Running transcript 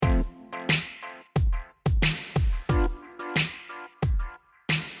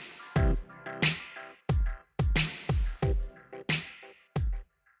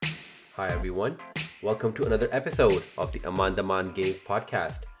Hi everyone. Welcome to another episode of the Amandaman Games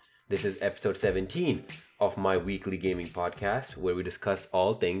podcast. This is episode 17 of my weekly gaming podcast where we discuss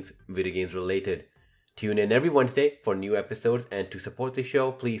all things video games related. Tune in every Wednesday for new episodes, and to support the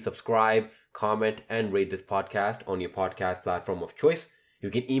show, please subscribe, comment, and rate this podcast on your podcast platform of choice.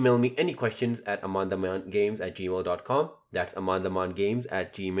 You can email me any questions at amandamangames@gmail.com. That's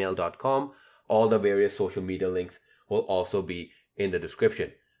amandamangames@gmail.com. All the various social media links will also be in the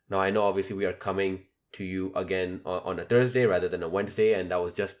description. Now, I know obviously we are coming to you again on a Thursday rather than a Wednesday, and that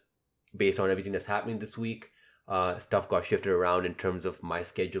was just based on everything that's happening this week. Stuff got shifted around in terms of my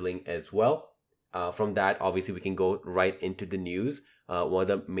scheduling as well. From that, obviously, we can go right into the news. One of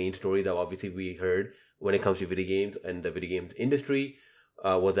the main stories that obviously we heard when it comes to video games and the video games industry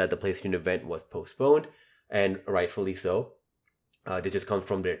was that the PlayStation event was postponed, and rightfully so. This just comes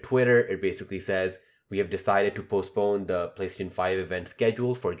from their Twitter. It basically says, "We have decided to postpone the PlayStation 5 event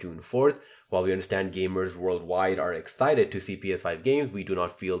schedule for June 4th. While we understand gamers worldwide are excited to see PS5 games, we do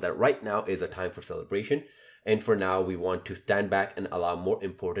not feel that right now is a time for celebration. And for now, we want to stand back and allow more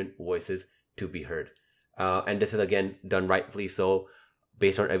important voices to be heard." And this is again done rightfully so,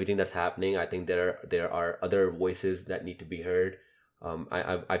 based on everything that's happening. I think there are other voices that need to be heard.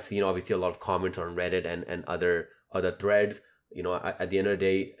 I've seen obviously a lot of comments on Reddit and other threads. You know, at the end of the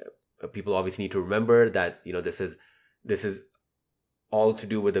day, people obviously need to remember that, you know, this is all to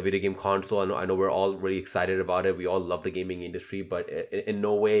do with the video game console. I know we're all really excited about it. We all love the gaming industry, but in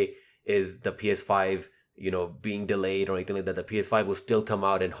no way is the PS5, you know, being delayed or anything like that. The PS5 will still come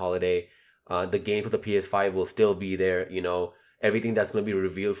out in holiday. The games for the PS5 will still be there. You know, everything that's going to be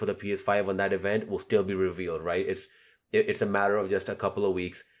revealed for the PS5 on that event will still be revealed, right? It's a matter of just a couple of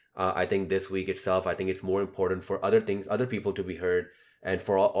weeks. I think this week itself, I think it's more important for other people to be heard, and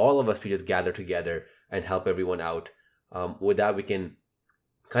for all of us to just gather together and help everyone out. With that, we can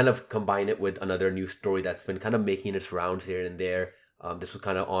kind of combine it with another news story that's been kind of making its rounds here and there. This was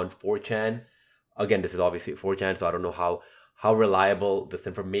kind of on 4chan. Again, this is obviously 4chan, so I don't know how reliable this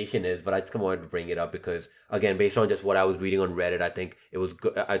information is, but I just wanted to bring it up because, again, based on just what I was reading on Reddit, I think it was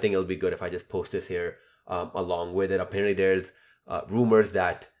good. I think it'll be good if I just post this here along with it. Apparently, there's rumors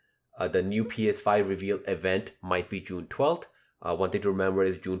that the new PS5 reveal event might be June 12th. One thing to remember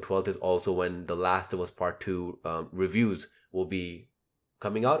is June 12th is also when The Last of Us Part 2 reviews will be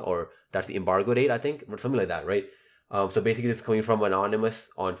coming out, or that's the embargo date, I think, or something like that, right? So basically, this is coming from Anonymous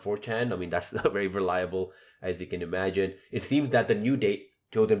on 4chan. I mean, that's very reliable, as you can imagine. It seems that the new date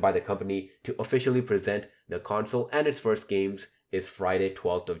chosen by the company to officially present the console and its first games is Friday,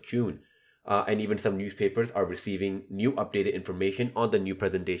 12th of June. And even some newspapers are receiving new updated information on the new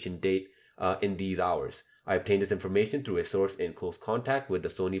presentation date in these hours. I obtained this information through a source in close contact with the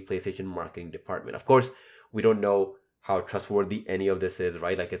Sony PlayStation marketing department. Of course, we don't know how trustworthy any of this is,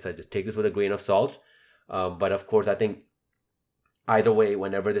 right? Like I said, just take this with a grain of salt. But of course, I think either way,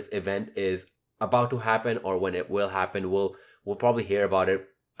 whenever this event is about to happen or when it will happen, we'll probably hear about it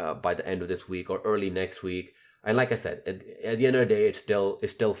by the end of this week or early next week. And like I said, at the end of the day, it's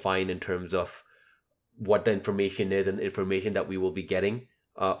still fine in terms of what the information is and the information that we will be getting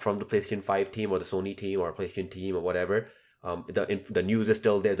from the PlayStation 5 team or the Sony team or PlayStation team or whatever. The news is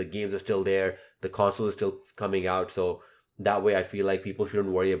still there, the games are still there, the console is still coming out. So that way, I feel like people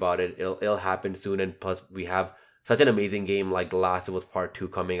shouldn't worry about it. It'll happen soon, and plus we have such an amazing game like The Last of Us Part 2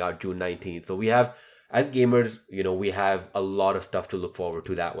 coming out June 19th. So we have, as gamers, you know, we have a lot of stuff to look forward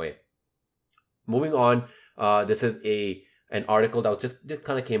to that way. Moving on. This is an article that was just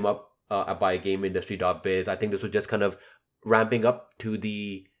kind of came up by GameIndustry.biz. I think this was just kind of ramping up to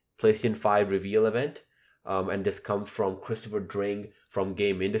the PlayStation 5 reveal event. And this comes from Christopher Dring from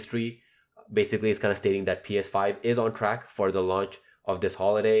Game Industry. Basically, it's kind of stating that PS5 is on track for the launch of this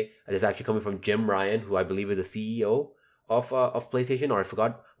holiday. And it's actually coming from Jim Ryan, who I believe is the CEO of PlayStation, or I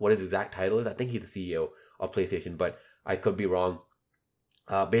forgot what his exact title is. I think he's the CEO of PlayStation, but I could be wrong.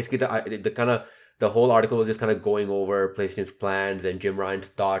 Basically, the whole article was just kind of going over PlayStation's plans and Jim Ryan's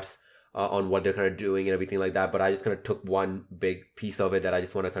thoughts on what they're kind of doing and everything like that. But I just kind of took one big piece of it that I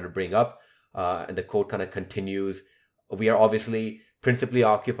just want to kind of bring up. And the quote kind of continues, "We are obviously principally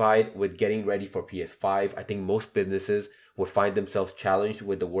occupied with getting ready for PS5. I think most businesses would find themselves challenged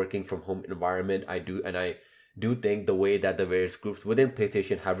with the working from home environment. I do think the way that the various groups within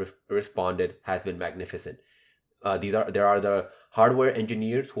PlayStation have responded has been magnificent. There are the hardware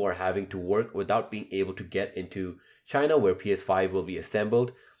engineers who are having to work without being able to get into China where PS5 will be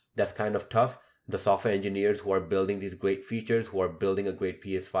assembled. That's kind of tough. The software engineers who are building these great features, who are building a great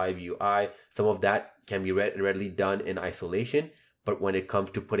PS5 UI, some of that can be readily done in isolation. But when it comes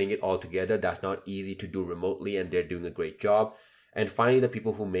to putting it all together, that's not easy to do remotely, and they're doing a great job. And finally, the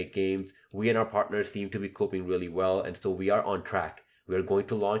people who make games, we and our partners seem to be coping really well. And so we are on track. We are going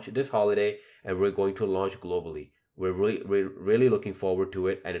to launch this holiday and we're going to launch globally. We're really looking forward to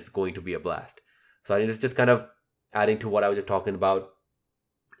it, and it's going to be a blast. So I think it's just kind of adding to what I was just talking about.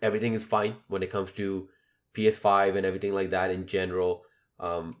 Everything is fine when it comes to PS5 and everything like that in general.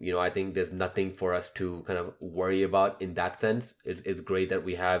 I think there's nothing for us to kind of worry about in that sense. It's great that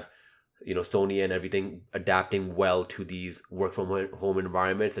we have, Sony and everything adapting well to these work from home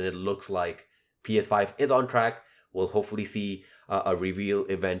environments, and it looks like PS5 is on track. We'll hopefully see a reveal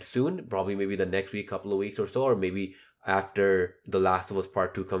event soon, probably maybe the next week, couple of weeks or so, or maybe after The Last of Us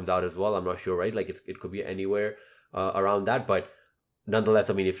Part 2 comes out as well. I'm not sure, right? Like it could be anywhere around that, but nonetheless,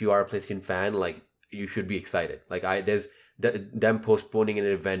 I mean, if you are a PlayStation fan, like you should be excited. Like them postponing an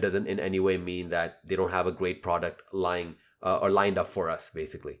event doesn't in any way mean that they don't have a great product lying or lined up for us,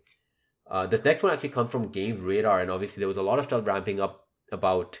 basically. This next one actually comes from Games Radar, and obviously there was a lot of stuff ramping up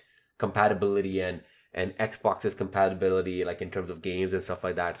about compatibility and Xbox's compatibility, like in terms of games and stuff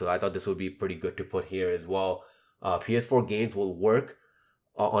like that. So I thought this would be pretty good to put here as well. PS4 games will work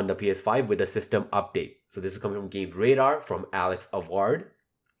on the PS5 with a system update. So this is coming from Games Radar from Alex Avard.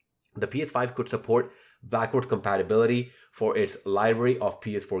 The PS5 could support backwards compatibility for its library of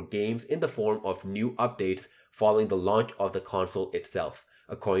PS4 games in the form of new updates following the launch of the console itself,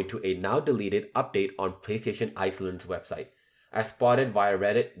 according to a now deleted update on PlayStation Iceland's website. As spotted via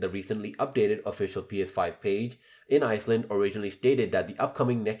Reddit, the recently updated official PS5 page in Iceland originally stated that the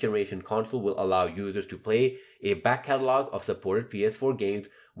upcoming next-generation console will allow users to play a back catalog of supported PS4 games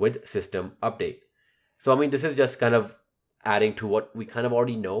with system update. So, I mean, this is just kind of adding to what we kind of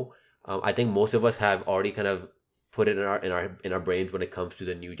already know. I think most of us have already kind of put it in our brains when it comes to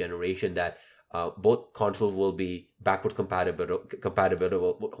the new generation that both consoles will be backwards compatible.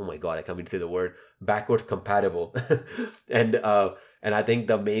 Oh my god, I can't even say the word backwards compatible. and I think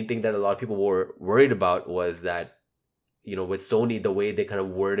the main thing that a lot of people were worried about was that, with Sony, the way they kind of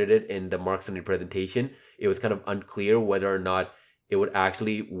worded it in the Mark Cerny presentation, it was kind of unclear whether or not it would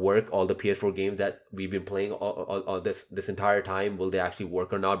actually work. All the PS4 games that we've been playing all this entire time, will they actually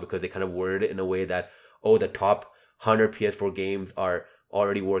work or not? Because they kind of worded it in a way that, the top 100 PS4 games are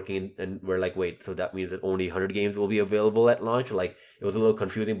already working, and we're like, wait, so that means that only 100 games will be available at launch? Like, it was a little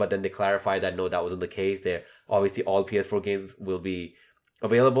confusing, but then they clarified that no, that wasn't the case. There, obviously all PS4 games will be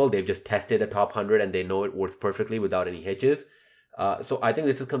available. They've just tested the top 100 and they know it works perfectly without any hitches. So I think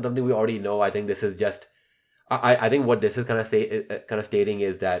this is something we already know. I think this is just, I think what this is kind of stating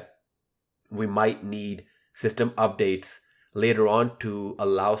is that we might need system updates later on to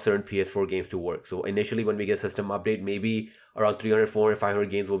allow certain PS4 games to work. So initially, when we get system update, maybe around 300, 400, 500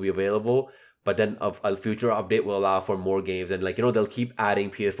 games will be available. But then a future update will allow for more games. And they'll keep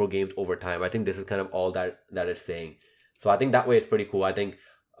adding PS4 games over time. I think this is kind of all that it's saying. So I think that way it's pretty cool. I think,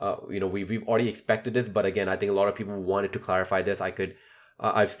 we've already expected this. But again, I think a lot of people wanted to clarify this.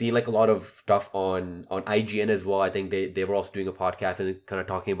 I've seen like a lot of stuff on IGN as well. I think they were also doing a podcast and kind of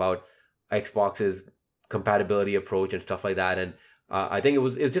talking about Xbox's compatibility approach and stuff like that. And I think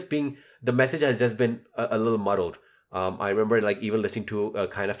it's just being, the message has just been a little muddled. I remember like even listening to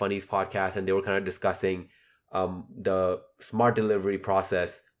Kind of Funny's podcast, and they were kind of discussing the smart delivery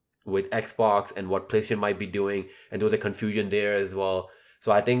process with Xbox and what PlayStation might be doing, and there was a confusion there as well.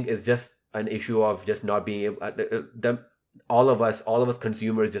 So I think it's just an issue of just not being able, all of us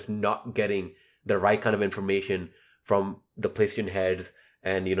consumers just not getting the right kind of information from the PlayStation heads.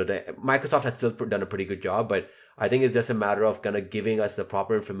 And the Microsoft has still done a pretty good job, but I think it's just a matter of kind of giving us the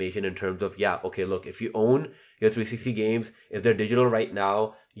proper information in terms of, okay, look, if you own your 360 games, if they're digital right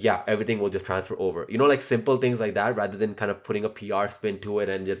now, everything will just transfer over. Like simple things like that, rather than kind of putting a PR spin to it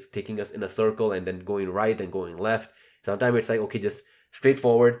and just taking us in a circle and then going right and going left. Sometimes it's like, okay, just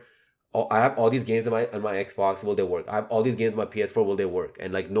straightforward. I have all these games on my Xbox, will they work? I have all these games on my PS4, will they work?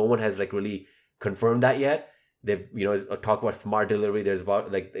 And like no one has like really confirmed that yet. They've talk about smart delivery. There's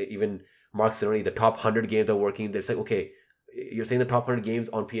about like even Mark Cerny, the top 100 games are working. There's like, okay, you're saying the top 100 games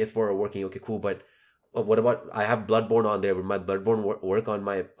on PS4 are working. Okay, cool, but what about, I have Bloodborne on there. Would my Bloodborne work on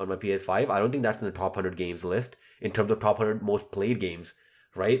my PS5? I don't think that's in the top 100 games list in terms of top 100 most played games,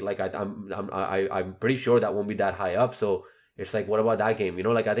 right? Like I'm pretty sure that won't be that high up. So it's like, what about that game?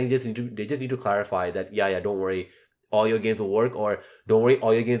 Like I think they just need to clarify that don't worry, all your games will work, or don't worry,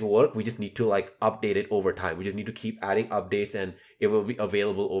 all your games will work. We just need to like update it over time. We just need to keep adding updates and it will be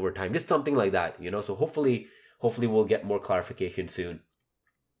available over time. Just something like that, So hopefully we'll get more clarification soon.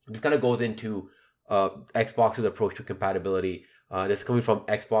 This kind of goes into Xbox's approach to compatibility. This is coming from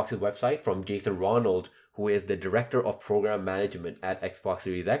Xbox's website from Jason Ronald, who is the director of program management at Xbox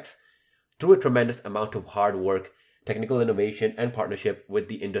Series X. Through a tremendous amount of hard work, technical innovation, and partnership with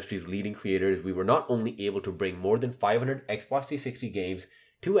the industry's leading creators, we were not only able to bring more than 500 Xbox 360 games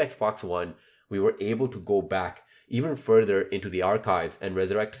to Xbox One, we were able to go back even further into the archives and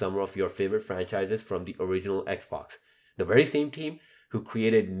resurrect some of your favorite franchises from the original Xbox. The very same team who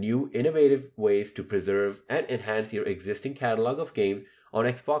created new innovative ways to preserve and enhance your existing catalog of games on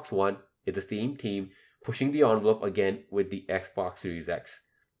Xbox One is the same team pushing the envelope again with the Xbox Series X.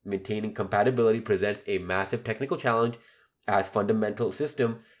 Maintaining compatibility presents a massive technical challenge as fundamental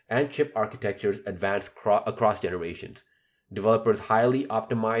system and chip architectures advance across generations. Developers highly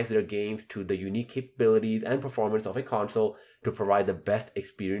optimize their games to the unique capabilities and performance of a console to provide the best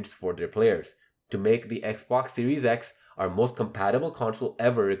experience for their players. To make the Xbox Series X our most compatible console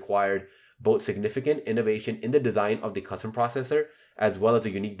ever required both significant innovation in the design of the custom processor as well as the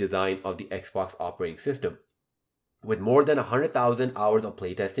unique design of the Xbox operating system. With more than 100,000 hours of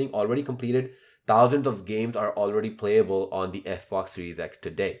playtesting already completed, thousands of games are already playable on the Xbox Series X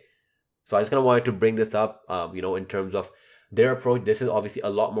today. So I just kind of wanted to bring this up, in terms of their approach. This is obviously a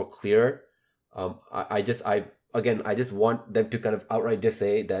lot more clear. I just want them to kind of outright just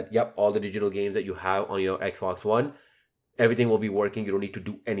say that, yep, all the digital games that you have on your Xbox One, everything will be working. You don't need to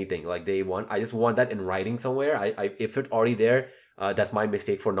do anything like day one. I just want that in writing somewhere. If it's already there, that's my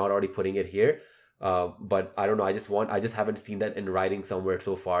mistake for not already putting it here. But I don't know. I just haven't seen that in writing somewhere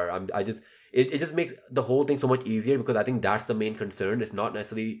so far. It just makes the whole thing so much easier because I think that's the main concern. It's not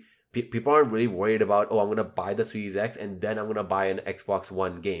necessarily people aren't really worried about, oh, I'm gonna buy the Series X and then I'm gonna buy an Xbox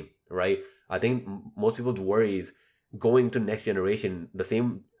One game, right? I think most people's worries going to next generation, the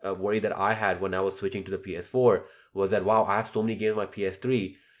same worry that I had when I was switching to the PS4 was that, wow, I have so many games on my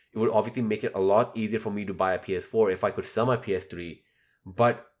PS3. It would obviously make it a lot easier for me to buy a PS4 if I could sell my PS3.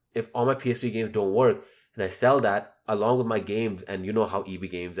 But if all my PS3 games don't work and I sell that along with my games, and you know how EB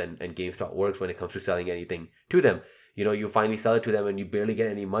Games and GameStop works when it comes to selling anything to them. You finally sell it to them and you barely get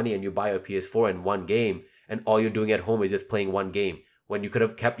any money and you buy a PS4 and one game, and all you're doing at home is just playing one game when you could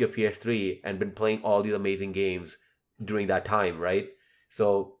have kept your PS3 and been playing all these amazing games during that time, right?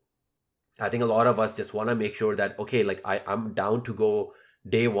 So I think a lot of us just want to make sure that, okay, like I'm down to go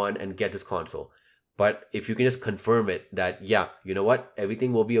day one and get this console. But if you can just confirm it that, yeah, you know what,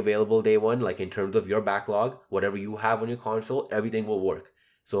 everything will be available day one, like in terms of your backlog, whatever you have on your console, everything will work.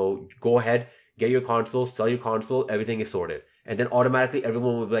 So go ahead, get your console, sell your console, everything is sorted. And then automatically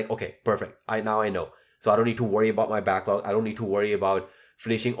everyone will be like, okay, perfect. I know. So I don't need to worry about my backlog. I don't need to worry about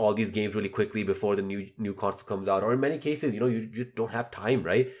finishing all these games really quickly before the new console comes out. Or in many cases, you just don't have time,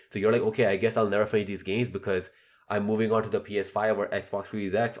 right? So you're like, okay, I guess I'll never finish these games because I'm moving on to the PS5 or Xbox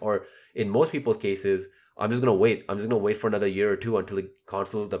Series X. Or in most people's cases, I'm just gonna wait. I'm just gonna wait for another year or two until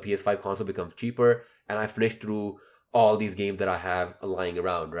the PS5 console becomes cheaper, and I finish through all these games that I have lying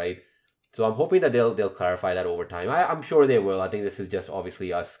around, right? So I'm hoping that they'll clarify that over time. I'm sure they will. I think this is just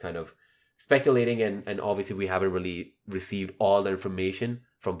obviously us kind of speculating, and obviously we haven't really received all the information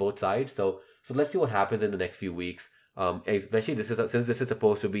from both sides. So let's see what happens in the next few weeks. Especially since this is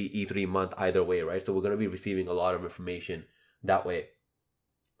supposed to be E3 month either way, right? So we're going to be receiving a lot of information that way.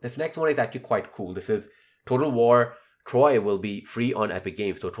 This next one is actually quite cool. This is Total War Troy will be free on Epic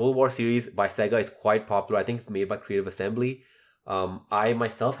Games. So Total War series by Sega is quite popular. I think it's made by Creative Assembly. I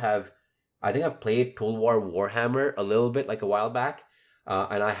myself I've played Total War Warhammer a little bit like a while back.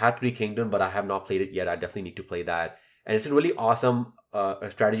 And I had Three Kingdom, but I have not played it yet. I definitely need to play that. And it's a really awesome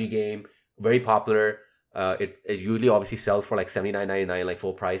strategy game, very popular. It usually obviously sells for like $79.99, like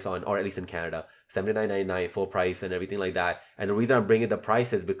full price or at least in Canada, $79.99 full price and everything like that. And the reason I'm bringing the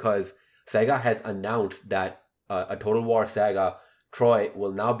price is because Sega has announced that a Total War Saga Troy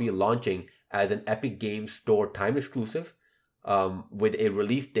will now be launching as an Epic Games Store time exclusive, with a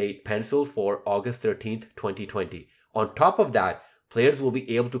release date penciled for August 13th, 2020. On top of that, players will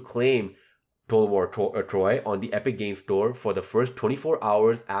be able to claim Total War Troy on the Epic Games Store for the first 24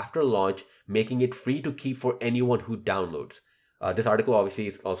 hours after launch, making it free to keep for anyone who downloads. This article obviously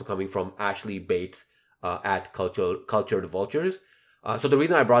is also coming from Ashley Bates at Cultured Vultures. So the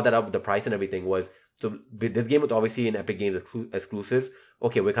reason I brought that up with the price and everything was, so this game was obviously an Epic Games exclusives.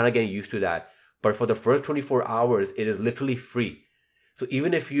 Okay, we're kind of getting used to that. But for the first 24 hours, it is literally free. So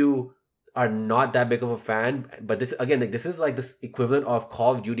even if you are not that big of a fan, but this is like this equivalent of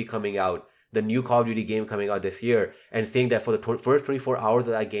Call of Duty coming out, the new Call of Duty game coming out this year, and saying that for the first 24 hours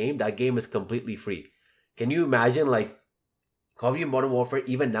of that game is completely free. Can you imagine, like, Call of Duty Modern Warfare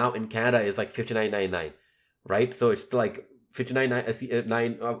even now in Canada is like $59.99, right? So it's like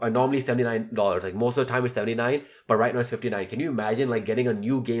 $59.99, normally $79. Like most of the time it's $79, but right now it's $59. Can you imagine like getting a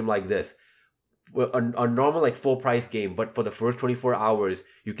new game like this? A normal like full price game, but for the first 24 hours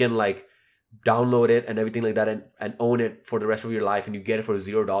you can like download it and everything like that, and own it for the rest of your life, and you get it for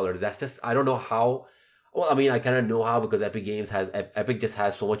 $0. That's just, I don't know how. Well, I mean, I kind of know how, because Epic just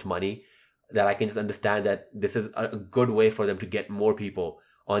has so much money that I can just understand that this is a good way for them to get more people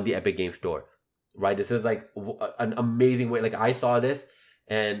on the Epic Game Store, right? This is like an amazing way. Like, I saw this,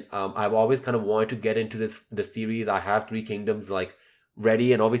 and I've always kind of wanted to get into the series. I have Three Kingdoms like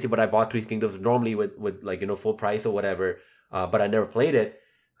ready, and obviously, but I bought Three Kingdoms normally with like, full price or whatever, but I never played it.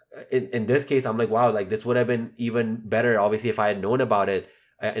 In this case, I'm like, wow, like this would have been even better, obviously, if I had known about it.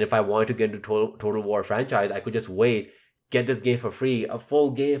 And if I wanted to get into Total War franchise, I could just wait, get this game for free, a full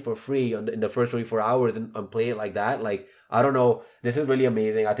game for free in the first 24 hours, and play it like that. Like, I don't know, this is really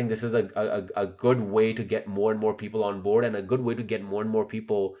amazing. I think this is a good way to get more and more people on board, and a good way to get more and more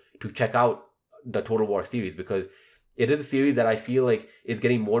people to check out the Total War series, because it is a series that I feel like is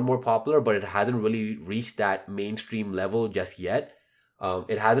getting more and more popular, but it hasn't really reached that mainstream level just yet.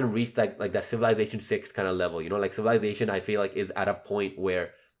 It hasn't reached like that Civilization 6 kind of level. Like Civilization, I feel like is at a point where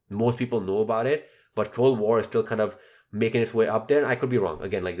most people know about it, but Total War is still kind of making its way up there. And I could be wrong.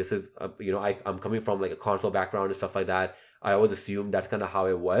 Again, like this is, I'm coming from like a console background and stuff like that. I always assumed that's kind of how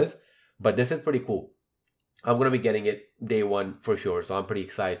it was, but this is pretty cool. I'm going to be getting it day one for sure. So I'm pretty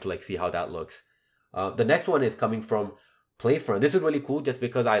excited to like see how that looks. The next one is coming from Playfront. This is really cool just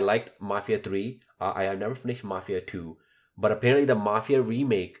because I liked Mafia 3. I have never finished Mafia 2. But apparently the Mafia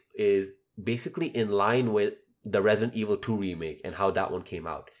remake is basically in line with the Resident Evil 2 remake and how that one came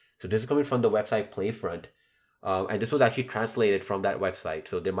out. So this is coming from the website Playfront. And this was actually translated from that website.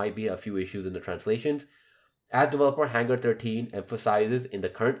 So there might be a few issues in the translations. As developer Hangar 13 emphasizes in the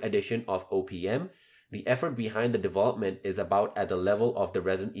current edition of OPM, the effort behind the development is about at the level of the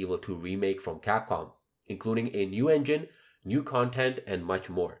Resident Evil 2 remake from Capcom, including a new engine, new content, and much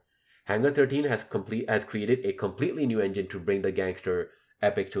more. Hangar 13 has created a completely new engine to bring the gangster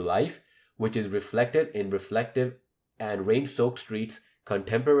epic to life, which is reflected in reflective and rain-soaked streets,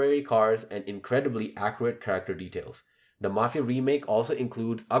 contemporary cars, and incredibly accurate character details. The Mafia remake also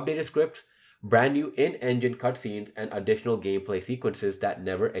includes updated scripts, brand new in-engine cutscenes, and additional gameplay sequences that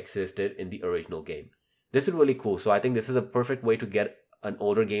never existed in the original game. This is really cool. So I think this is a perfect way to get an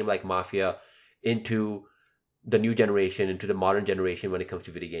older game like Mafia into the new generation, into the modern generation when it comes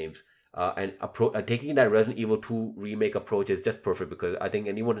to video games. And taking that Resident Evil 2 remake approach is just perfect, because I think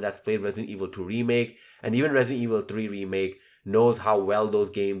anyone that's played Resident Evil 2 remake and even Resident Evil 3 remake knows how well those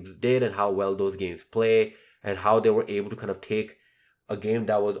games did and how well those games play, and how they were able to kind of take a game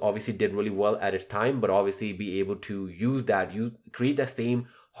that was obviously did really well at its time, but obviously be able to use that, create that same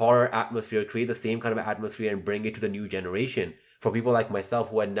horror atmosphere, create the same kind of atmosphere, and bring it to the new generation for people like myself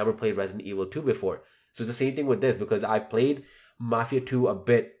who had never played Resident Evil 2 before. So the same thing with this, because I've played Mafia 2 a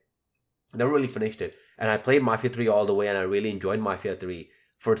bit, never really finished it, and I played Mafia 3 all the way, and I really enjoyed Mafia 3.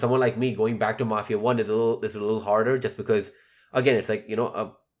 For someone like me, going back to Mafia 1 is a little harder, just because, again, it's like,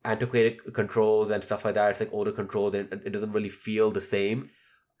 antiquated controls and stuff like that. It's like older controls, and it doesn't really feel the same.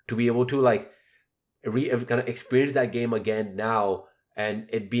 To be able to like kind of experience that game again now, and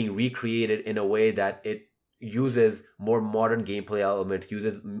it being recreated in a way that it uses more modern gameplay elements,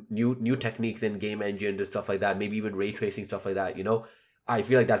 uses new techniques in game engine and stuff like that, maybe even ray tracing, stuff like that, I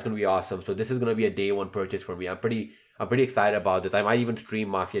feel like that's going to be awesome. So this is going to be a day one purchase for me. I'm pretty excited about this. I might even stream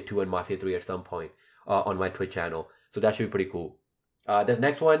Mafia 2 and Mafia 3 at some point on my Twitch channel. So that should be pretty cool. This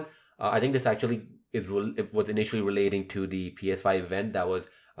next one, I think this actually was initially relating to the PS5 event that was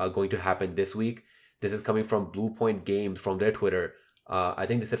going to happen this week. This is coming from Bluepoint Games from their Twitter. I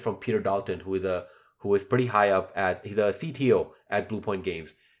think this is from Peter Dalton, who is pretty high up he's a CTO at Bluepoint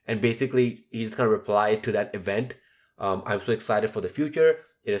Games. And basically, he just kind of replied to that event. I'm so excited for the future.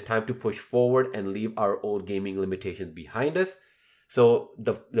 It is time to push forward and leave our old gaming limitations behind us. So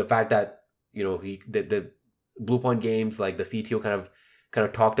the fact that, the Bluepoint Games, like the CTO kind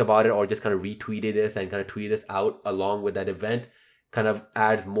of talked about it, or just kind of retweeted this and kind of tweeted this out along with that event, kind of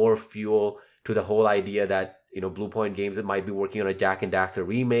adds more fuel to the whole idea that, Bluepoint Games might be working on a Jak and Daxter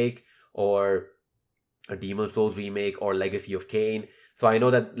remake, or a Demon's Souls remake, or Legacy of Kain. So I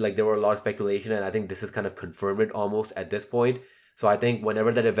know that like there were a lot of speculation, and I think this is kind of confirmed it almost at this point. So I think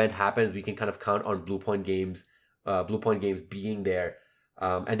whenever that event happens, we can kind of count on Bluepoint Games being there.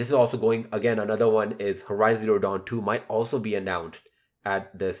 And this is also going, again, another one is Horizon Zero Dawn 2 might also be announced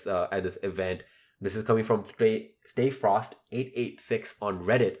at this event. This is coming from Stay Frost 886 on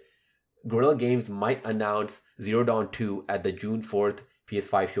Reddit. Guerrilla Games might announce Zero Dawn 2 at the June 4th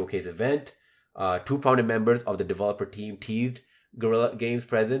PS5 showcase event. Two prominent members of the developer team teased Guerrilla Games'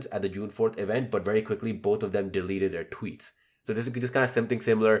 presence at the June 4th event, but very quickly both of them deleted their tweets. So this is just kind of something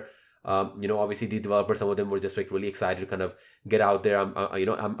similar. Obviously these developers, some of them were just like really excited to kind of get out there.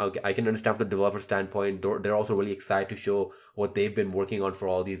 I can understand from the developer standpoint. They're also really excited to show what they've been working on for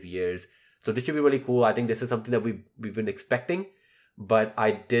all these years. So this should be really cool. I think this is something that we've been expecting, but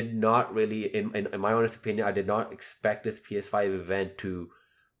I did not really, in my honest opinion, I did not expect this PS5 event to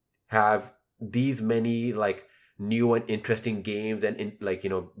have these many like new and interesting games and in like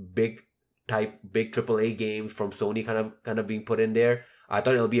big AAA games from Sony kind of being put in there. I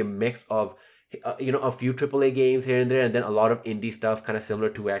thought it'll be a mix of a few AAA games here and there, and then a lot of indie stuff, kind of similar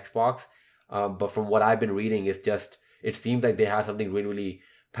to Xbox. But from what I've been reading, it seems like they have something really really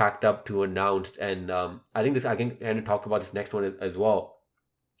packed up to announce, and I think this I can kind of talk about this next one as well.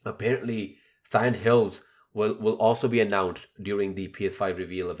 Apparently, Silent Hills will also be announced during the PS5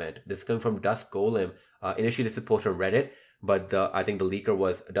 reveal event. This is coming from Dusk Golem. Initially, this is posted on Reddit, but I think the leaker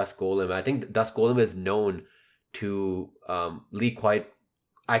was Dusk Golem. I think Dusk Golem is known to leak quite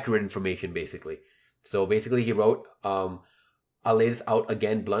accurate information, basically. So basically, he wrote, I'll lay this out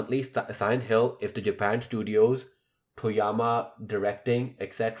again bluntly. Silent Hill, if the Japan studios, Toyama directing,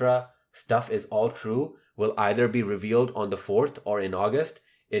 etc., stuff is all true, will either be revealed on the 4th or in August.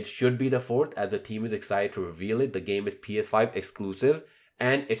 It should be the 4th, as the team is excited to reveal it. The game is PS5 exclusive,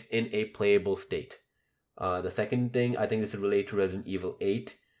 and it's in a playable state. The second thing, I think this is related to Resident Evil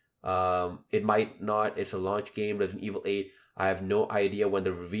 8. It might not, it's a launch game, Resident Evil 8. I have no idea when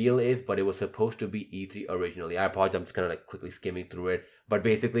the reveal is, but it was supposed to be E3 originally. I apologize, I'm just kind of like quickly skimming through it. But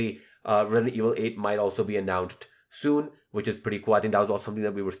basically, Resident Evil 8 might also be announced soon, which is pretty cool. I think that was also something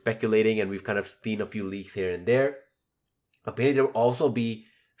that we were speculating, and we've kind of seen a few leaks here and there. Apparently, there will also be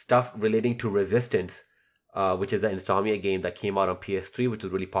stuff relating to Resistance, which is the Insomnia game that came out on PS3, which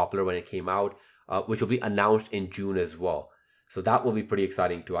was really popular when it came out, which will be announced in June as well. So that will be pretty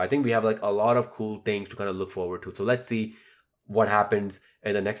exciting too. I think we have like a lot of cool things to kind of look forward to. So let's see what happens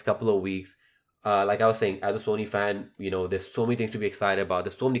in the next couple of weeks. Like I was saying, as a Sony fan, there's so many things to be excited about.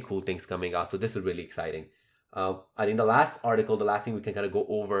 There's so many cool things coming out. So this is really exciting. I think the last thing we can kind of go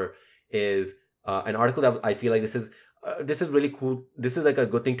over is an article that I feel like this is really cool. This is like a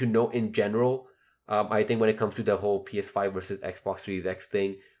good thing to know in general. I think when it comes to the whole PS5 versus Xbox Series X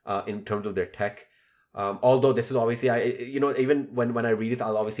thing, in terms of their tech. Although this is obviously, even when I read it,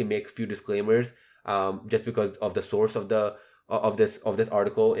 I'll obviously make a few disclaimers, just because of the source of this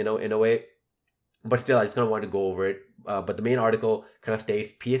article, in a way. But still, I just kind of want to go over it. But the main article kind of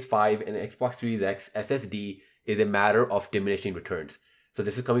states PS5 and Xbox Series X SSD is a matter of diminishing returns. So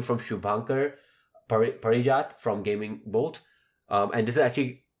this is coming from Shubhankar Parijat from Gaming Bolt. And this is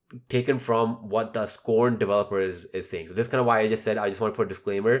actually taken from what the Scorn developer is saying. So this is kind of why I just said I just want to put a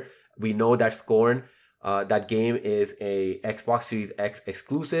disclaimer. We know that Scorn, that game is a Xbox Series X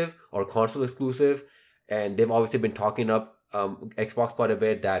exclusive or console exclusive. And they've obviously been talking up Xbox quite a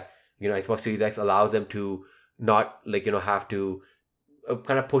bit, that Xbox Series X allows them to not have to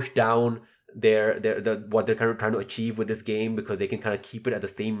kind of push down their what they're kind of trying to achieve with this game, because they can kind of keep it at the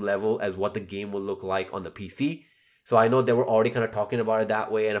same level as what the game will look like on the PC. So I know they were already kind of talking about it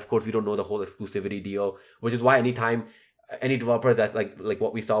that way, and of course we don't know the whole exclusivity deal, which is why anytime any developer that's like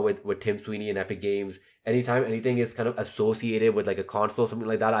what we saw with Tim Sweeney and Epic Games, anytime anything is kind of associated with like a console or something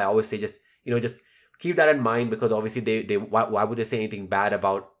like that, I always say just keep that in mind, because obviously they why would they say anything bad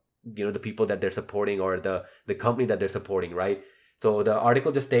about the people that they're supporting or the company that they're supporting, right? So the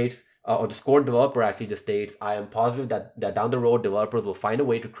article just states, or the Scorn developer actually just states, I am positive that down the road developers will find a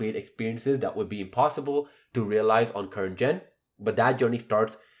way to create experiences that would be impossible to realize on current gen, but that journey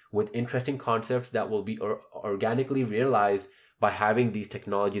starts with interesting concepts that will be organically realized by having these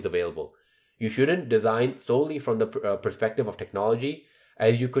technologies available. You shouldn't design solely from the perspective of technology,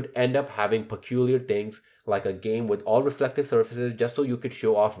 as you could end up having peculiar things like a game with all reflective surfaces just so you could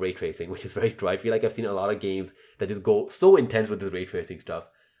show off ray tracing, which is very true. I feel like I've seen a lot of games that just go so intense with this ray tracing stuff.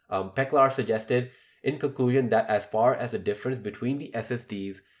 Peklar suggested, in conclusion, that as far as the difference between the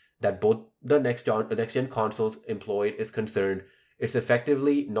SSDs that both the next gen consoles employed is concerned, it's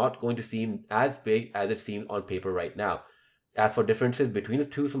effectively not going to seem as big as it seems on paper right now. As for differences between the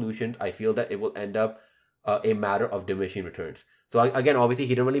two solutions, I feel that it will end up a matter of diminishing returns. So again, obviously,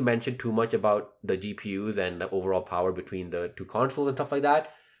 he didn't really mention too much about the GPUs and the overall power between the two consoles and stuff like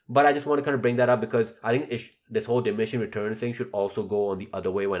that. But I just want to kind of bring that up because I think this whole diminishing returns thing should also go on the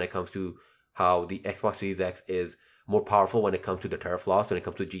other way when it comes to how the Xbox Series X is more powerful when it comes to the teraflops, when it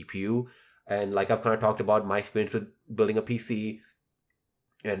comes to GPU. And like I've kind of talked about my experience with building a PC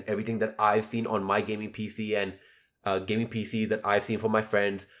and everything that I've seen on my gaming PC and gaming PCs that I've seen from my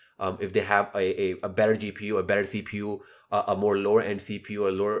friends, if they have a better GPU, a better CPU, a more lower end CPU,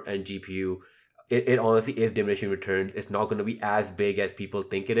 or lower end GPU, it honestly is diminishing returns. It's not going to be as big as people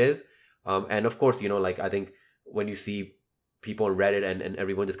think it is. And of course, like I think when you see people on Reddit and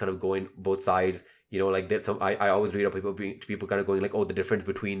everyone just kind of going both sides, like there's some I always read up people kind of going like, oh, the difference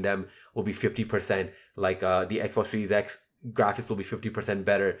between them will be 50%. Like the Xbox Series X graphics will be 50%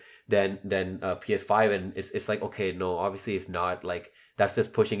 better than PS5, and it's like, okay, no, obviously it's not. Like that's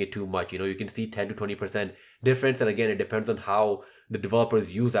just pushing it too much. You can see 10 to 20% difference, and again, it depends on how the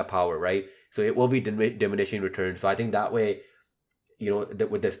developers use that power, right? So it will be diminishing returns. So I think that way,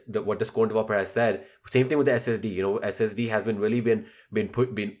 with what the Scorn developer has said, same thing with the SSD. SSD has been really been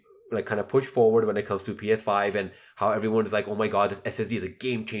like kind of pushed forward when it comes to PS5, and how everyone's like, oh my god, this SSD is a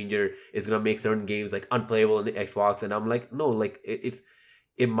game changer. It's gonna make certain games like unplayable on the Xbox, and I'm like, no, like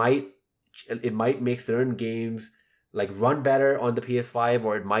it might make certain games like run better on the PS5,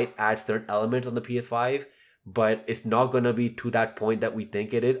 or it might add certain elements on the PS5, but it's not gonna be to that point that we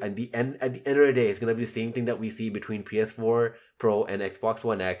think it is. And at the end of the day, it's gonna be the same thing that we see between PS4 Pro and Xbox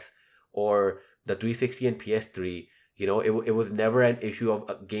One X, or the 360 and PS3. It was never an issue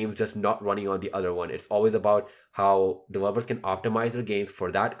of games just not running on the other one. It's always about how developers can optimize their games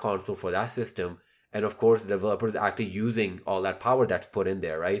for that console, for that system, and of course, the developers actually using all that power that's put in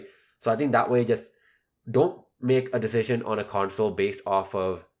there, right? So I think that way, just don't make a decision on a console based off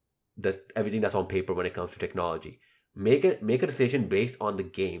of everything that's on paper when it comes to technology. Make a decision based on the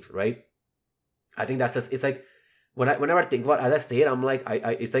games, right? I think that's just, it's like whenever I think about it, as I say it, I'm like,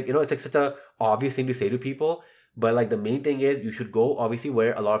 I it's like, it's like such a obvious thing to say to people, but like the main thing is you should go obviously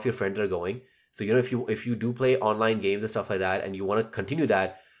where a lot of your friends are going. So if you do play online games and stuff like that, and you want to continue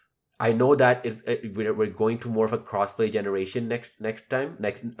that, I know that we're going to more of a crossplay generation next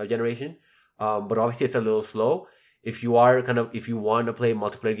generation, but obviously it's a little slow. If you want to play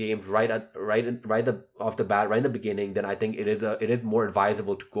multiplayer games off the bat, right in the beginning, then I think it is more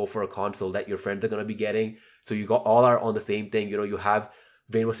advisable to go for a console that your friends are going to be getting. So you got all are on the same thing. You have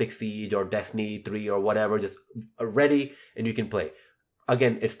Rainbow Six Siege or Destiny 3 or whatever just ready, and you can play.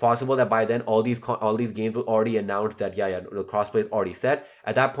 Again, it's possible that by then all these games will already announce that the crossplay is already set.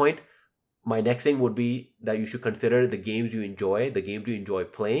 At that point, my next thing would be that you should consider the games you enjoy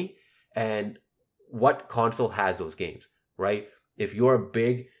playing, and what console has those games, right? If you're a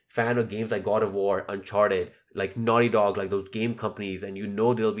big fan of games like God of War, Uncharted, like Naughty Dog, like those game companies, and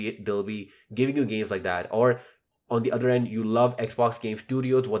they'll be giving you games like that, or on the other end, you love Xbox Game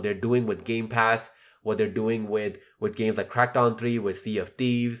Studios, what they're doing with Game Pass, what they're doing with games like Crackdown 3, with Sea of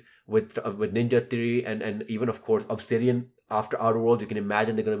Thieves, with Ninja Theory, and even of course Obsidian after Outer Worlds. You can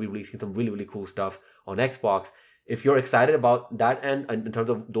imagine they're going to be releasing some really, really cool stuff on Xbox. If you're excited about that end in terms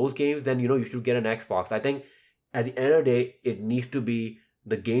of those games, then you should get an Xbox. I think at the end of the day, it needs to be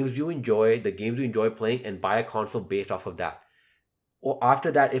the games you enjoy playing, and buy a console based off of that. Or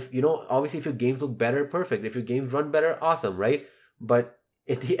after that, if obviously if your games look better, perfect. If your games run better, awesome, right? But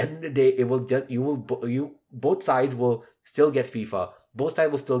at the end of the day, it will just both sides will still get FIFA. Both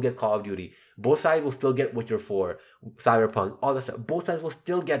sides will still get Call of Duty. Both sides will still get Witcher 4, Cyberpunk, all that stuff. Both sides will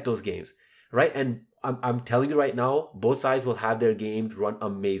still get those games, right? And I'm telling you right now, both sides will have their games run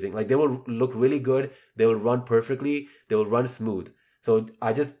amazing. Like they will look really good. They will run perfectly. They will run smooth. So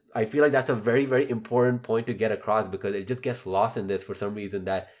I feel like that's a very, very important point to get across, because it just gets lost in this for some reason,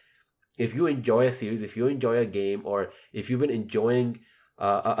 that if you enjoy a series, if you enjoy a game, or if you've been enjoying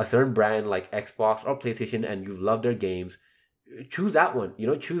a certain brand like Xbox or PlayStation and you've loved their games, choose that one.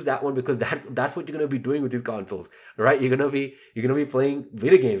 Choose that one, because that's what you're gonna be doing with these consoles, right? You're gonna be playing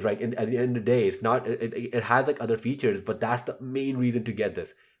video games, right? And at the end of the day, it's not it has like other features, but that's the main reason to get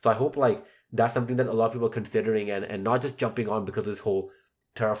this. So I hope like that's something that a lot of people are considering, and not just jumping on because of this whole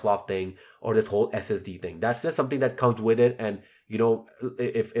teraflop thing or this whole SSD thing. That's just something that comes with it, and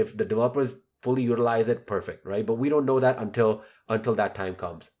if the developers fully utilize it, perfect, right? But we don't know that until that time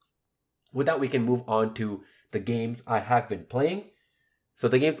comes. With that, we can move on to the games I have been playing. So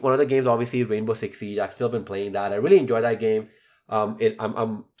one of the games obviously is Rainbow Six Siege. I've still been playing that. I really enjoy that game.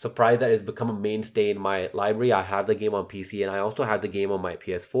 I'm surprised that it's become a mainstay in my library. I have the game on PC, and I also have the game on my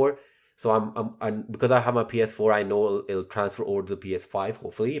PS4. So I'm because I have my PS4, I know it'll transfer over to the PS5.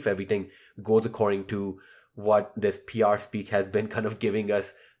 Hopefully, if everything goes according to what this PR speak has been kind of giving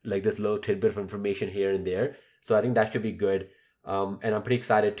us, like this little tidbit of information here and there. So I think that should be good. And I'm pretty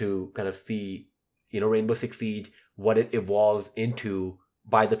excited to kind of see, Rainbow Six Siege, what it evolves into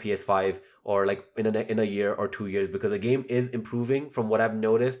by the PS5, or like in a year or 2 years, because the game is improving from what I've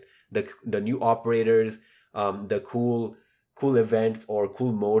noticed. The new operators, the cool events or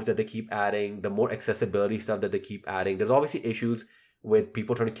cool modes that they keep adding, the more accessibility stuff that they keep adding. There's obviously issues with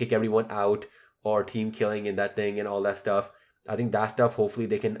people trying to kick everyone out, or team killing and that thing and all that stuff. I think that stuff, hopefully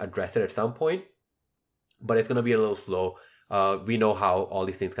they can address it at some point. but it's gonna be a little slow. We know how all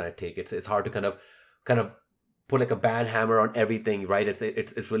these things kind of take. It's hard to kind of put like a band hammer on everything, right?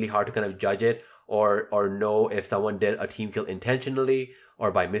 It's really hard to kind of judge it or know if someone did a team kill intentionally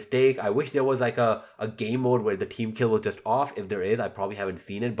or by mistake. I wish there was like a game mode where the team kill was just off. If there is, I probably haven't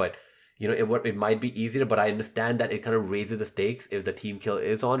seen it, but it might be easier. But I understand that it kind of raises the stakes if the team kill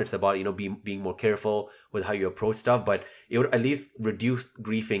is on. It's about being more careful with how you approach stuff, but it would at least reduce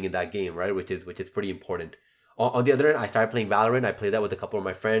griefing in that game, right? Which is pretty important. On the other end, I started playing Valorant. I played that with a couple of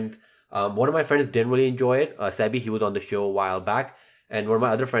my friends. One of my friends didn't really enjoy it. Sebi, he was on the show a while back, and one of my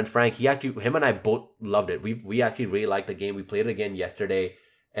other friends, Frank, him and I both loved it. We actually really liked the game. We played it again yesterday,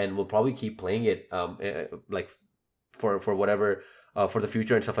 and we'll probably keep playing it, like for whatever, for the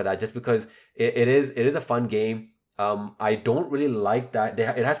future and stuff like that. Just because it is a fun game. I don't really like that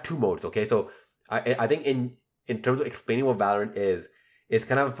it has two modes. Okay, so I think in terms of explaining what Valorant is, it's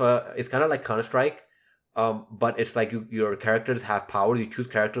kind of like Counter-Strike, but it's like your characters have powers. You choose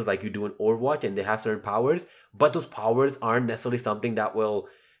characters like you do in Overwatch, and they have certain powers, but those powers aren't necessarily something that will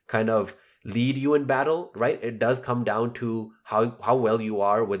kind of lead you in battle, right? It does come down to how well you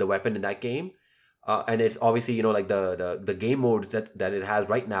are with the weapon in that game. And it's obviously, like the game modes that it has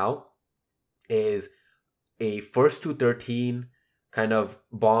right now is a first to 13 kind of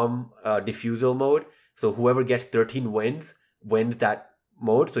bomb defusal mode. So whoever gets 13 wins that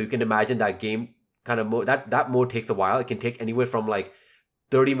mode. So you can imagine that game kind of mode. That mode takes a while. It can take anywhere from like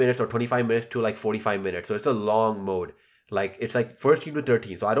 30 minutes or 25 minutes to like 45 minutes. So it's a long mode. Like it's like first team to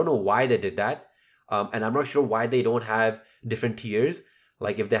 13. So I don't know why they did that. And I'm not sure why they don't have different tiers.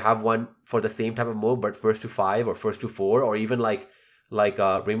 Like if they have one for the same type of mode, but first to 5 or first to 4, or even like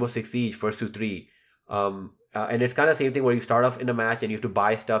Rainbow Six Siege first to 3. And it's kind of the same thing where you start off in a match and you have to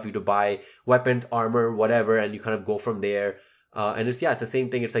buy stuff. You have to buy weapons, armor, whatever, and you kind of go from there. And it's the same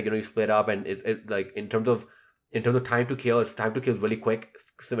thing. It's like you split up, and it like in terms of time to kill, time to kill is really quick.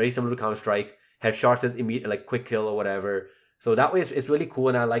 It's very similar to Counter Strike. Headshots is immediate, like quick kill or whatever. So that way it's really cool,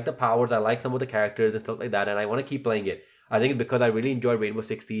 and I like the powers. I like some of the characters and stuff like that, and I want to keep playing it. I think it's because I really enjoy Rainbow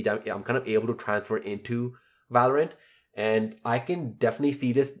Six Siege. I'm kind of able to transfer into Valorant, and I can definitely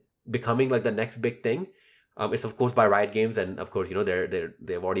see this becoming like the next big thing. It's of course by Riot Games, and of course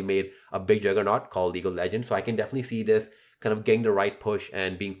they've already made a big juggernaut called League of Legends. So I can definitely see this kind of getting the right push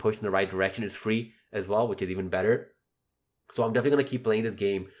and being pushed in the right direction. It's free as well, which is even better. So I'm definitely gonna keep playing this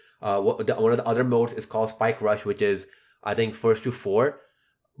game. One of the other modes is called Spike Rush, which is I think first to 4,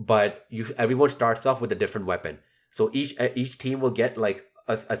 but everyone starts off with a different weapon. So each team will get like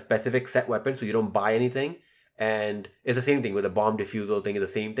a specific set weapon, so you don't buy anything. And it's the same thing with the bomb defusal thing. Is the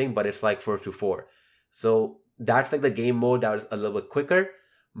same thing, but it's like first to 4. So that's like the game mode that was a little bit quicker,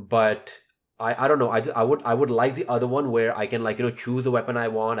 but I don't know. I would like the other one where I can choose the weapon I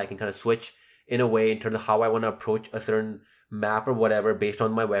want. I can kind of switch in a way in terms of how I want to approach a certain map or whatever based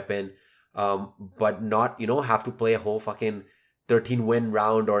on my weapon. But not have to play a whole fucking 13 win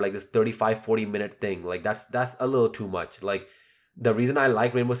round or like this 35-40 minute thing. Like that's a little too much. Like the reason I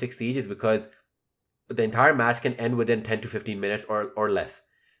like Rainbow Six Siege is because the entire match can end within 10 to 15 minutes or less,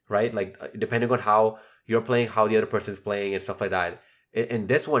 right? Like depending on how you're playing, how the other person's playing and stuff like that. In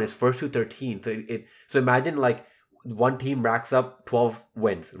this one, it's first to 13. So imagine like one team racks up 12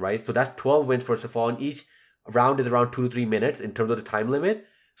 wins, right? So that's 12 wins first of all, and each round is around 2 to 3 minutes in terms of the time limit.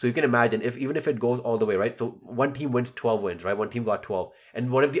 So you can imagine even if it goes all the way, right? So one team wins 12 wins, right? One team got 12. And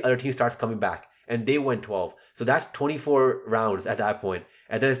what if the other team starts coming back and they win 12? So that's 24 rounds at that point.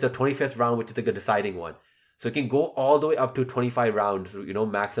 And then it's the 25th round, which is like a deciding one. So it can go all the way up to 25 rounds,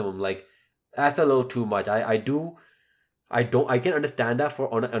 maximum. Like that's a little too much. I can understand that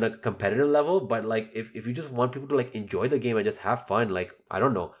for on a competitive level, but like if you just want people to like enjoy the game and just have fun, like I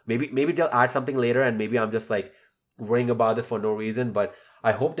don't know, maybe they'll add something later, and maybe I'm just like worrying about this for no reason, but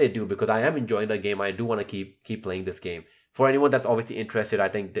I hope they do because I am enjoying the game. I do want to keep playing this game. For anyone that's obviously interested, I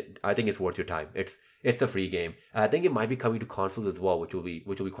think it's worth your time. It's a free game. And I think it might be coming to consoles as well, which will be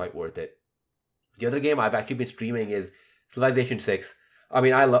quite worth it. The other game I've actually been streaming is Civilization 6. I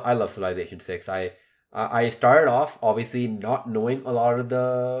mean, I love Civilization 6. I started off obviously not knowing a lot of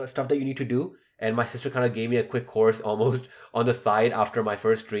the stuff that you need to do, and my sister kind of gave me a quick course almost on the side after my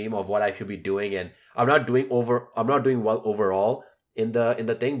first stream of what I should be doing, and I'm not doing well overall in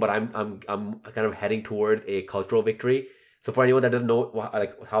the thing, but I'm kind of heading towards a cultural victory. So for anyone that doesn't know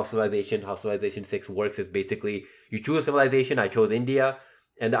like how Civilization 6 works, is basically you choose a civilization. I chose India,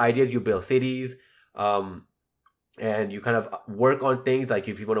 and the idea is you build cities, and you kind of work on things like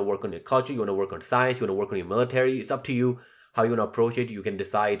if you want to work on your culture, you want to work on science, you want to work on your military. It's up to you how you want to approach it. You can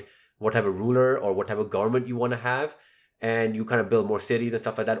decide what type of ruler or what type of government you want to have. and you kind of build more cities and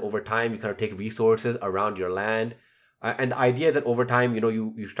stuff like that over time. You kind of take resources around your land. And the idea is that over time,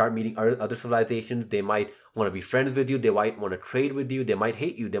 you start meeting other civilizations. They might want to be friends with you. They might want to trade with you. They might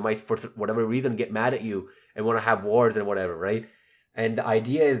hate you. They might, for whatever reason, get mad at you and want to have wars and whatever, right? And the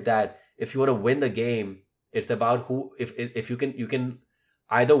idea is that if you want to win the game, it's about who, if you can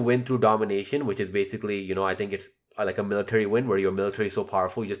either win through domination, which is basically, I think it's like a military win where your military is so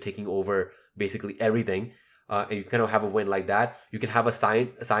powerful, you're just taking over basically everything. And you kind of have a win like that. You can have a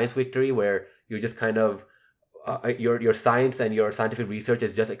science victory where you just kind of your science and your scientific research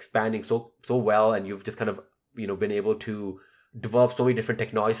is just expanding so well, and you've just kind of been able to develop so many different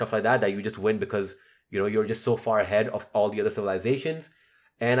technology stuff like that you just win because you're just so far ahead of all the other civilizations.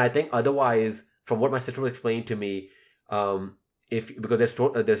 And I think otherwise, from what my sister was explaining to me, if because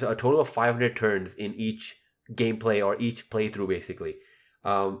there's a total of 500 turns in each gameplay or each playthrough basically.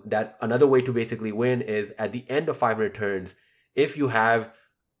 That another way to basically win is at the end of 500 turns, if you have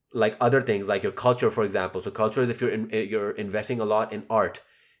like other things like your culture, for example. So culture is if you're investing a lot in art,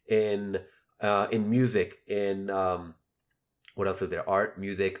 in music, in what else is there? Art,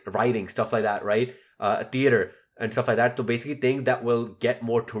 music, writing, stuff like that, right? Theater and stuff like that. So basically things that will get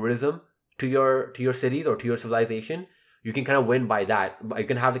more tourism to your cities or to your civilization. You can kind of win by that. You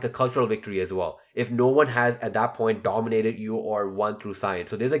can have like a cultural victory as well if no one has at that point dominated you or won through science.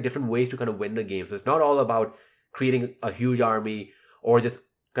 So there's like different ways to kind of win the game. So it's not all about creating a huge army or just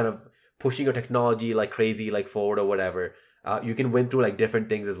kind of pushing your technology like crazy, like forward or whatever. You can win through like different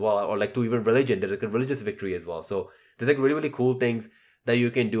things as well, or like through even religion. There's like a religious victory as well. So there's like really, really cool things that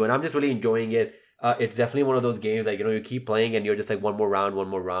you can do, and I'm just really enjoying it. It's definitely one of those games like you keep playing and you're just like one more round.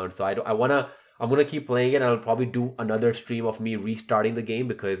 So I'm gonna keep playing it, and I'll probably do another stream of me restarting the game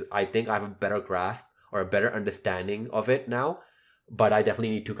because I think I have a better grasp or a better understanding of it now. But I definitely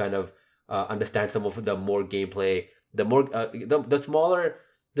need to kind of understand some of the more gameplay, the more the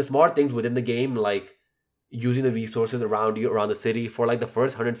smaller things within the game, like using the resources around you, around the city. For like the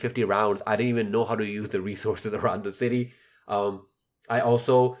first 150 rounds, I didn't even know how to use the resources around the city. I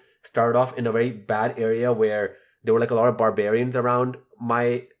also started off in a very bad area where there were like a lot of barbarians around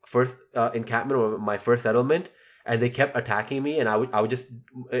my first encampment or my first settlement, and they kept attacking me. And I would just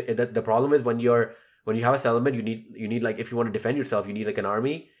the problem is when you have a settlement, you need like, if you want to defend yourself, you need like an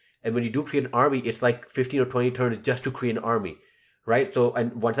army. And when you do create an army, it's like 15 or 20 turns just to create an army, right? So,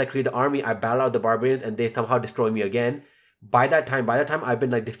 and once I create the army, I battle out the barbarians and they somehow destroy me again. By that time, I've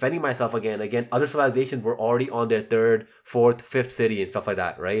been like defending myself again. Other civilizations were already on their third, fourth, fifth city and stuff like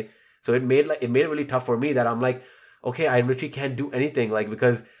that, right? So it made it really tough for me that I'm like, okay, I literally can't do anything, like,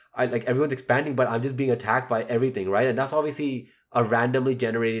 because I like everyone's expanding, but I'm just being attacked by everything, right? And that's obviously a randomly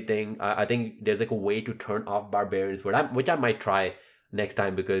generated thing. I think there's like a way to turn off barbarians, which I might try next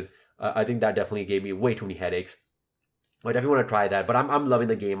time, because I think that definitely gave me way too many headaches. I definitely want to try that, but I'm loving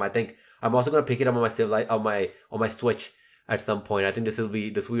the game. I think I'm also gonna pick it up on my Switch at some point. I think this will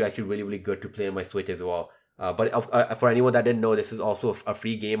be actually really, really good to play on my Switch as well. But for anyone that didn't know, this is also a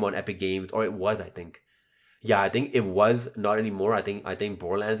free game on Epic Games, or it was, I think. Yeah, I think it was, not anymore. I think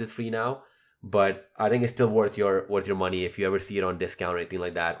Borderlands is free now, but I think it's still worth your money if you ever see it on discount or anything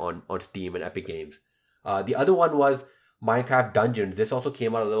like that on Steam and Epic Games. The other one was Minecraft Dungeons. This also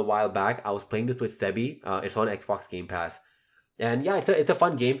came out a little while back. I was playing this with Sebi. It's on Xbox Game Pass, and yeah, it's a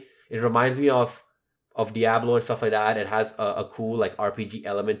fun game. It reminds me of Diablo and stuff like that. It has a cool like RPG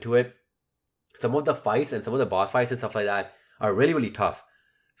element to it. Some of the fights and some of the boss fights and stuff like that are really, really tough.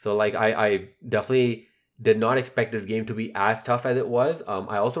 So like I definitely did not expect this game to be as tough as it was.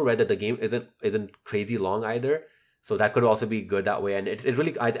 I also read that the game isn't crazy long either, so that could also be good that way. And it's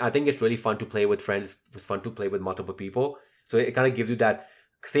really, I think it's really fun to play with friends. It's fun to play with multiple people. So it kind of gives you that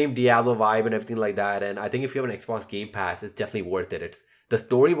same Diablo vibe and everything like that. And I think if you have an Xbox Game Pass, it's definitely worth it. It's the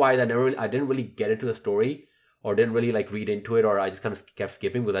story wise. I didn't really get into the story, or didn't really like read into it, or I just kind of kept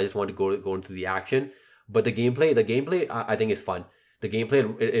skipping because I just wanted to go into the action. But the gameplay, I think is fun. The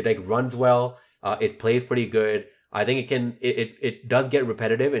gameplay, it like runs well. It plays pretty good. I think it does get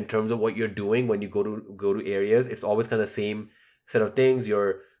repetitive in terms of what you're doing when you go to areas. It's always kind of the same set of things.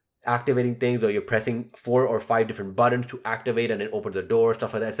 You're activating things, or you're pressing 4 or 5 different buttons to activate, and it opens the door,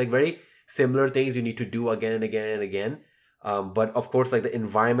 stuff like that. It's like very similar things you need to do again and again and again. But of course, like the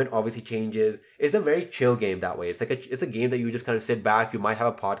environment obviously changes. It's a very chill game that way. It's a game that you just kind of sit back. You might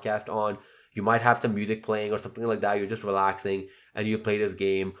have a podcast on. You might have some music playing or something like that. You're just relaxing and you play this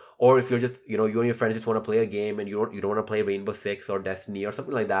game. Or if you're just, you and your friends just want to play a game and you don't want to play Rainbow Six or Destiny or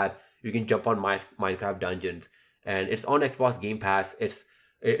something like that, you can jump on Minecraft Dungeons, and it's on Xbox Game Pass. It's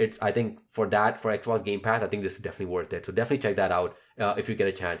I think for Xbox Game Pass, I think this is definitely worth it. So definitely check that out if you get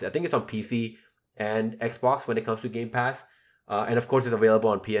a chance. I think it's on PC and Xbox when it comes to Game Pass. And of course, it's available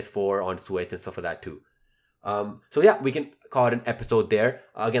on PS4, on Switch, and stuff like that too. So yeah, we can call it an episode there.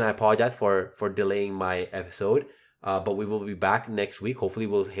 Again, I apologize for delaying my episode, but we will be back next week. Hopefully,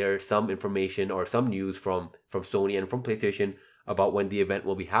 we'll hear some information or some news from Sony and from PlayStation about when the event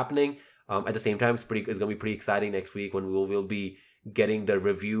will be happening. At the same time, it's going to be pretty exciting next week when we'll be getting the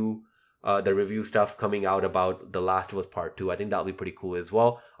review stuff coming out about The Last of Us Part 2. I think that'll be pretty cool as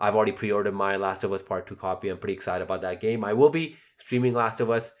well. I've already pre-ordered my Last of Us Part 2 copy. I'm pretty excited about that game. I will be streaming Last of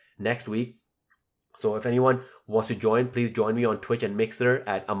Us next week. So if anyone wants to join, please join me on Twitch and Mixer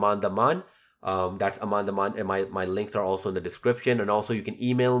at Aman Daman. That's Aman Daman, and my links are also in the description. And also you can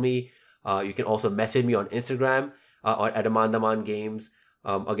email me. You can also message me on Instagram at Aman Daman Games.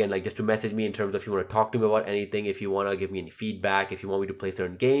 Again, like just to message me in terms of if you want to talk to me about anything, if you want to give me any feedback, if you want me to play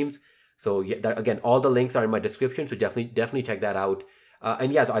certain games. So yeah, again, all the links are in my description. So definitely check that out.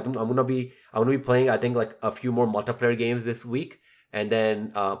 And yeah, so I'm gonna be playing, I think, like a few more multiplayer games this week. And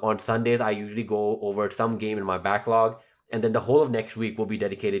then on Sundays, I usually go over some game in my backlog. And then the whole of next week will be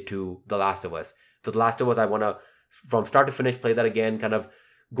dedicated to The Last of Us. So The Last of Us, I want to, from start to finish, play that again, kind of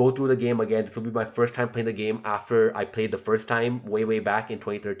go through the game again. This will be my first time playing the game after I played the first time way back in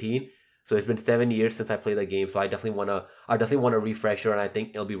 2013. So it's been 7 years since I played the game. So I definitely want a refresher, and I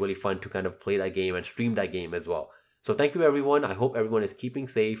think it'll be really fun to kind of play that game and stream that game as well. So thank you, everyone. I hope everyone is keeping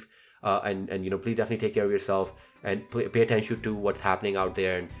safe. And please definitely take care of yourself and pay attention to what's happening out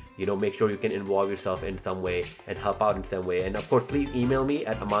there, and make sure you can involve yourself in some way and help out in some way. And of course, please email me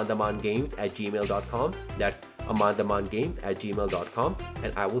at amandamangames@gmail.com. That's amandamangames@gmail.com,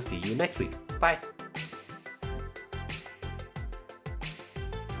 and I will see you next week. Bye.